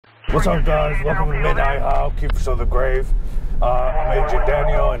What's up, guys? Welcome to Midnight Howl, Keepers of the Grave. I'm Agent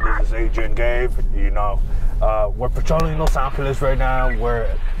Daniel, and this is Agent Gabe. You know, we're patrolling Los Angeles right now.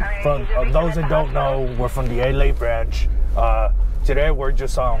 We're from those that don't know, we're from the LA branch. Today we're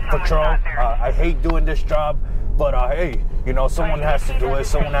just on patrol. I hate doing this job, but hey, you know, someone has to do it.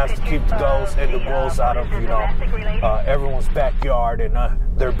 Someone has to keep the ghosts and the ghouls out of, you know, everyone's backyard and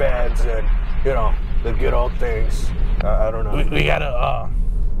their beds and, you know, the good old things. I don't know. We gotta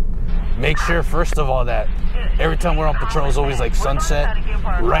make sure, first of all, that every time we're on patrol is always like sunset,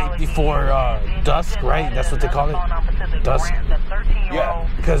 right before dusk, right? That's what they call it, dusk. Yeah.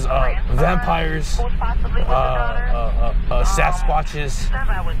 Because vampires, Sasquatches,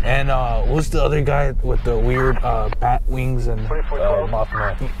 and who's the other guy with the weird bat wings and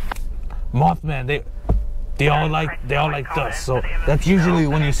Mothman. Mothman. They all like dust. So that's usually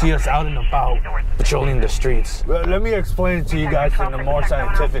when you see us out and about patrolling the streets. Well, let me explain it to you guys in a more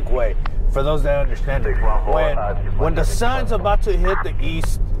scientific way, for those that understand it. When the sun's about to hit the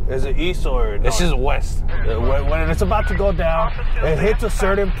east, is it east or no? This is west. When it's about to go down, it hits a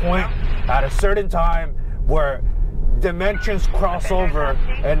certain point at a certain time where dimensions cross over,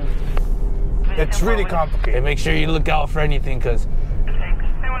 and it's really complicated. And make sure you look out for anything, because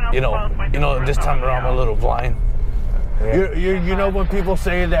you know, this time around I'm a little blind. Yeah. You know when people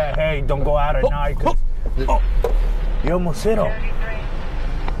say that, hey, don't go out at night. You almost hit him.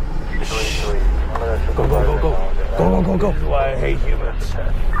 Go. This is why I hate humans.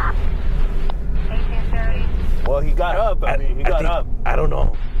 Well, he got up. I mean, he got up. I don't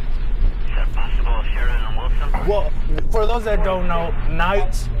know. Well, for those that don't know,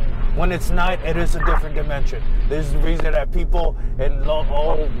 nights, when it's night, it is a different dimension. This is the reason that people in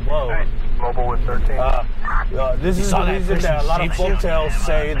mobile with 13. This is the reason that a lot of folk tales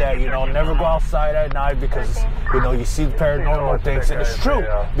say that, you know, never go outside at night because, you know, you see paranormal things, and it's true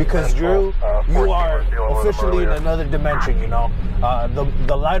because you are officially in another dimension. You know,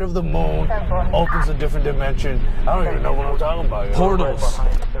 the light of the moon opens a different dimension. I don't even know what I'm talking about. You know? Portals.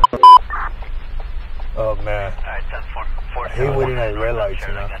 Oh man. I hate waiting at red lights,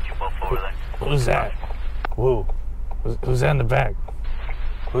 you know. Who's that? Who? Who's that in the back?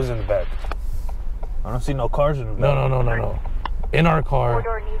 Who's in the back? I don't see no cars in the back. No. In our car,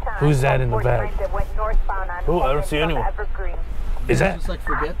 who's that in the back? Who? I don't see anyone. Is that? Just like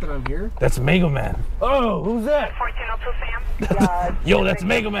forget that I'm here? That's Mega Man. Oh, who's that? Yo, that's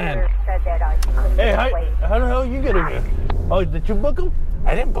Mega Man. Hey, how the hell you get in here? Oh, did you book him?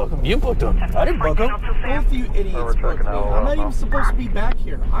 I didn't book him. You booked him. I didn't book him. Both of you idiots booked me. I'm not even supposed to be back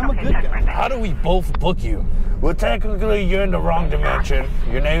here. I'm a good guy. How do we both book you? Well, technically, you're in the wrong dimension.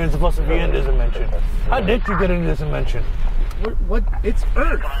 Your name is supposed to be in this dimension. How did you get in this dimension? What? It's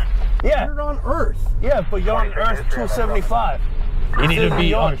Earth. Yeah. You're on Earth. Yeah, but you're on Earth 275. You need to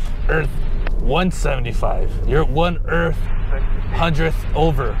be on Earth 175. You're 1 Earth 100th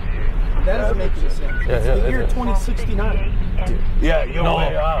over. That doesn't make any sense. It's the year 2069. Yeah, you're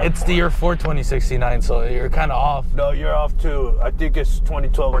way off. It's the year 42069, so you're kind of off. No, you're off too. I think it's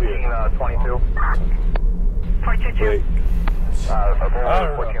 2012 here. 22. Wait.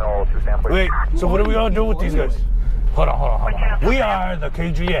 Wait, so what are we gonna do with these guys? Hold on. We are the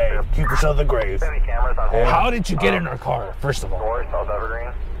K.G.A, Keepers of the Grave. How did you get in our car, first of all? You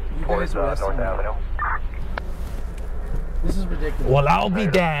guys arrested me. This is ridiculous. Well, I'll be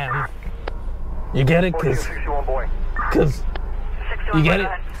damned. You get it? Cause you get it?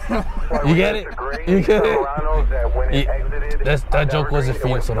 You get it? You get it? That joke wasn't for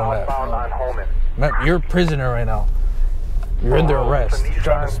you, so don't laugh. Remember, you're a prisoner right now. You're under arrest. He's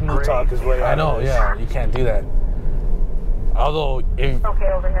trying to smooth talk his way out. I know, yeah, you can't do that. Although, if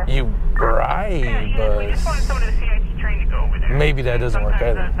you bribe us, maybe that doesn't work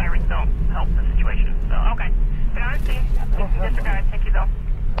either.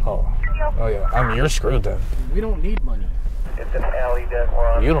 Oh yeah. I mean, you're screwed then. We don't need money. It's an alley that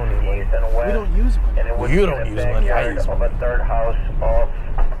runs. You don't need money. We don't use money. You don't use money. I use money. A third house off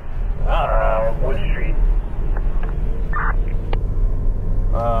Wood Street.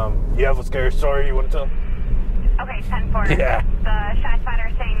 You have a scary story you want to tell? Okay, 10-4. Yeah. The shot spotter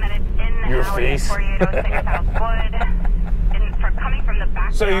is saying that it's in the Your alley face. 4806 Southwood. Coming from the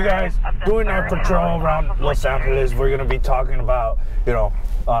back. So you guys, doing our patrol around Los Angeles, we're going to be talking about, you know,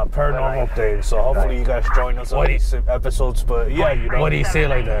 paranormal things. So hopefully you guys join us on these episodes. But yeah, you know. What do you say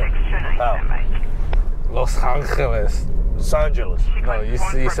like that? How? Los Angeles. Los Angeles. No, you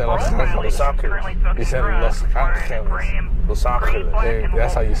said Los Angeles. Los Angeles. You said Los Angeles. Los Angeles. Hey,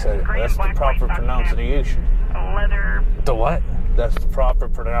 that's how you said it. That's the proper pronunciation. The what? That's the proper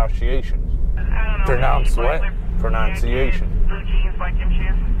pronunciation. Pronounce what? Pronunciation. Blue jeans, white gym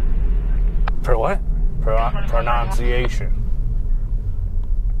shoes. what? Pronunciation.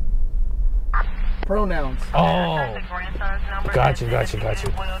 Pronouns. Oh, got you.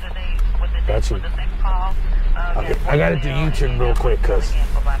 Okay, I gotta do U-turn real quick because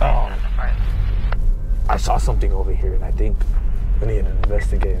I saw something over here and I think we need to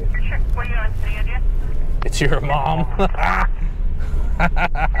investigate it. Sure. What are you on the idea? It's your mom. Oh,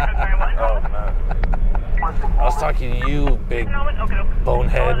 man. I was talking to you, big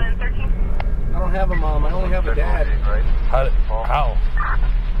bonehead. I don't have a mom. I only have a dad. How?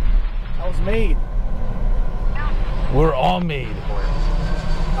 I was made. We're all made.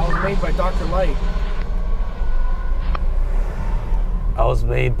 I was made by Dr. Light. I was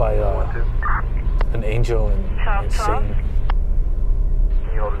made by an angel and Satan.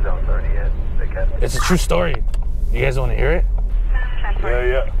 It's a true story. You guys want to hear it?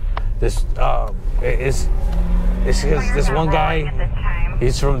 Yeah. This it's this one guy.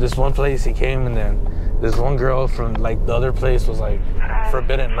 He's from this one place. He came and then this one girl from like the other place was like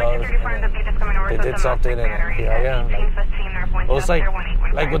forbidden love. And they did something and here I am. Like, it was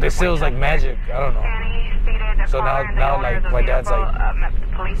like what they say was like magic. I don't know. So now like my dad's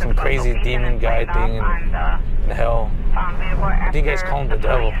like some crazy demon guy thing in hell. I think you guys call him the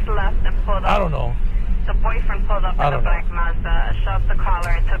devil. I don't know. The boyfriend pulled up in a black Mazda, shoved the collar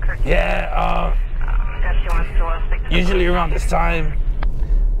and took her. Yeah, usually around this time,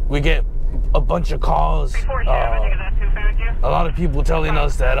 we get a bunch of calls. A lot of people telling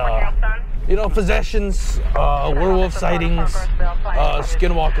us that, possessions, werewolf sightings,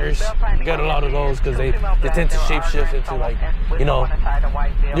 skinwalkers, get a lot of those because they tend to shapeshift into like,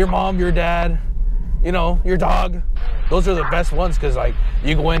 your mom, your dad, your dog. Those are the best ones because like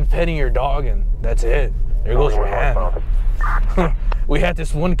you go in petting your dog and that's it. There goes your hand. We had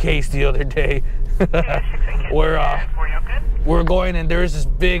this one case the other day where we're going and there's this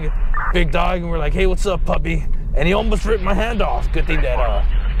big dog and we're like, hey, what's up, puppy? And he almost ripped my hand off. Good thing that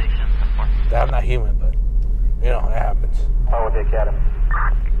I'm not human, but that happens. Oh, the academy.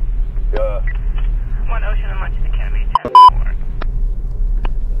 Yeah. One Ocean and Lunch Academy.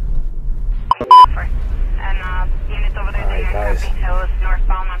 And units over there. Alright, guys.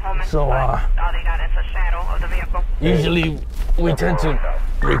 Northbound on Holman. So all they got is a shadow of the vehicle. Usually we tend to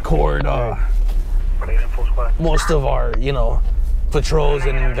record most of our patrols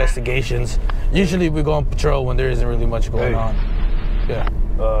and investigations. Usually we go on patrol when there isn't really much going on. Yeah.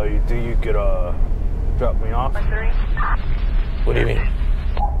 You think you could drop me off? What do you mean?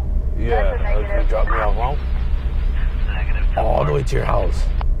 Yeah, you drop me off home? All the way to your house.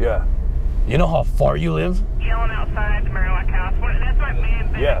 Yeah. You know how far you live? Yelling outside the Maryland house. That's my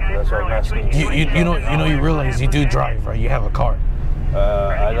man. Yeah, that's what I'm asking. You realize you do drive, right? You have a car.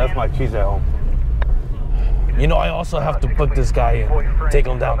 I left my keys at home. I also have to book this guy and take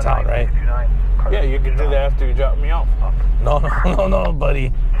him downtown, right? Yeah, you can do that after you drop me off. No,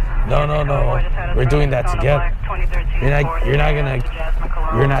 buddy. No. We're doing that together. You're not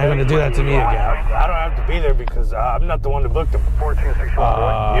gonna do that to me again. I don't have to be there because I'm not the one that booked him.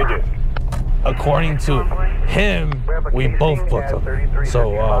 You did. According to him, we both booked him, so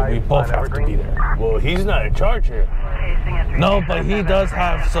we both have to be there. Well, he's not in charge here. No, but he does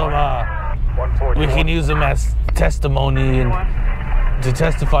have some. We can use him as testimony and to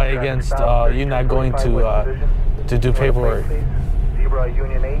testify against you not going to do paperwork.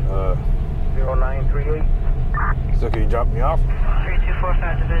 So can you drop me off?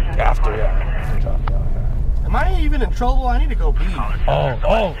 3245 division. After, yeah. Am I even in trouble? I need to go pee.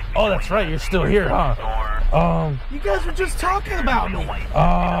 Oh, that's right. You're still here, huh? You guys were just talking about me.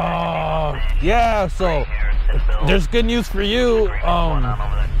 Yeah. So there's good news for you.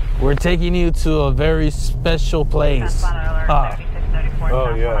 We're taking you to a very special place.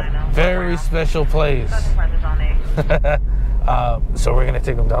 Oh yeah. Very special place. So we're gonna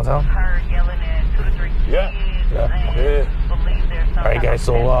take them downtown. Yeah. All right, guys.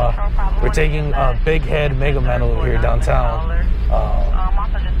 So we're taking Big Head Mega Man over here downtown.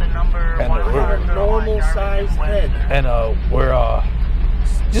 And We're a normal sized head. And we're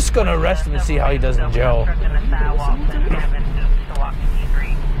just gonna arrest him and see how he does in jail.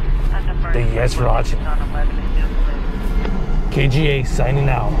 Thank you guys for watching. K.G.A. signing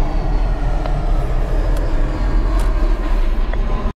out.